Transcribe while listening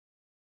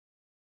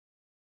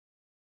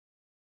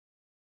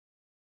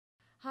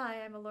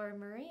Hi, I'm Laura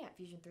Murray at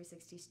Fusion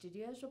 360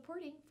 Studios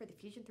reporting for the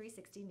Fusion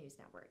 360 News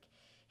Network.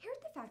 Here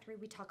at the factory,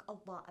 we talk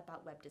a lot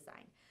about web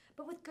design,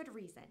 but with good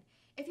reason.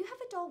 If you have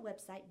a dull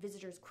website,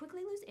 visitors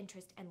quickly lose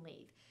interest and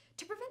leave.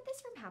 To prevent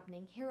this from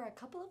happening, here are a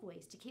couple of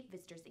ways to keep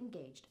visitors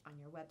engaged on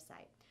your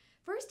website.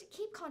 First,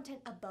 keep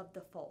content above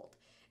the fold.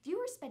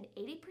 Viewers spend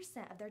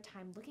 80% of their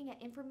time looking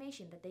at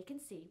information that they can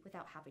see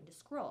without having to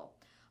scroll.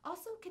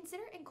 Also,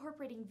 consider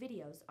incorporating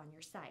videos on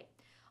your site.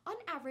 On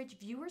average,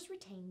 viewers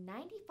retain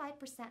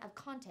 95% of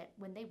content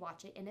when they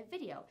watch it in a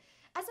video,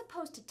 as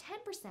opposed to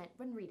 10%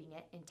 when reading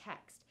it in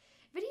text.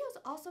 Videos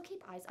also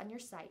keep eyes on your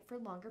site for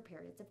longer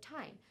periods of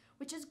time,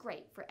 which is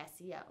great for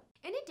SEO.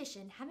 In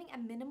addition, having a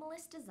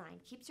minimalist design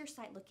keeps your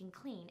site looking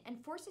clean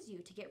and forces you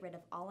to get rid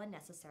of all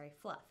unnecessary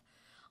fluff.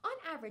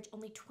 On average,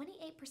 only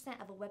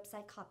 28% of a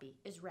website copy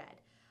is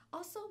read.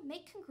 Also,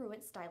 make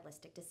congruent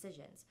stylistic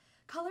decisions.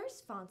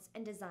 Colors, fonts,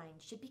 and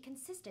designs should be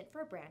consistent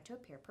for a brand to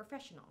appear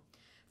professional.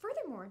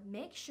 Furthermore,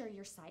 make sure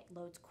your site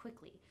loads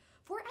quickly.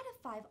 4 out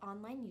of 5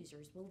 online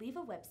users will leave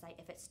a website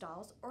if it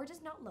stalls or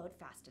does not load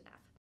fast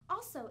enough.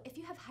 Also, if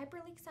you have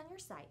hyperlinks on your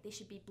site, they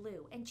should be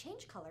blue and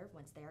change color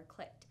once they are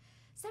clicked.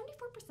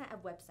 74%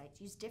 of websites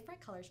use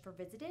different colors for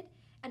visited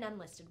and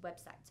unlisted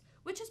websites,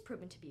 which has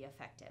proven to be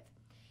effective.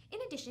 In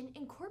addition,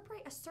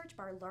 incorporate a search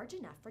bar large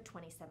enough for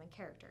 27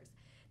 characters.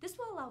 This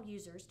will allow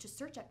users to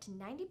search up to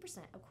 90%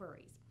 of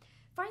queries.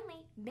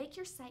 Finally, make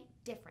your site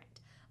different.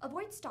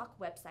 Avoid stock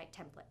website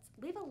templates.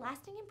 Leave a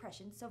lasting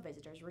impression so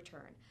visitors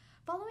return.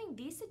 Following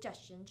these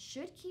suggestions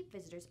should keep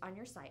visitors on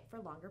your site for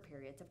longer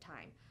periods of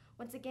time.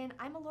 Once again,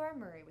 I'm Laura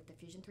Murray with the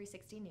Fusion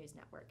 360 News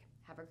Network.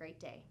 Have a great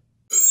day.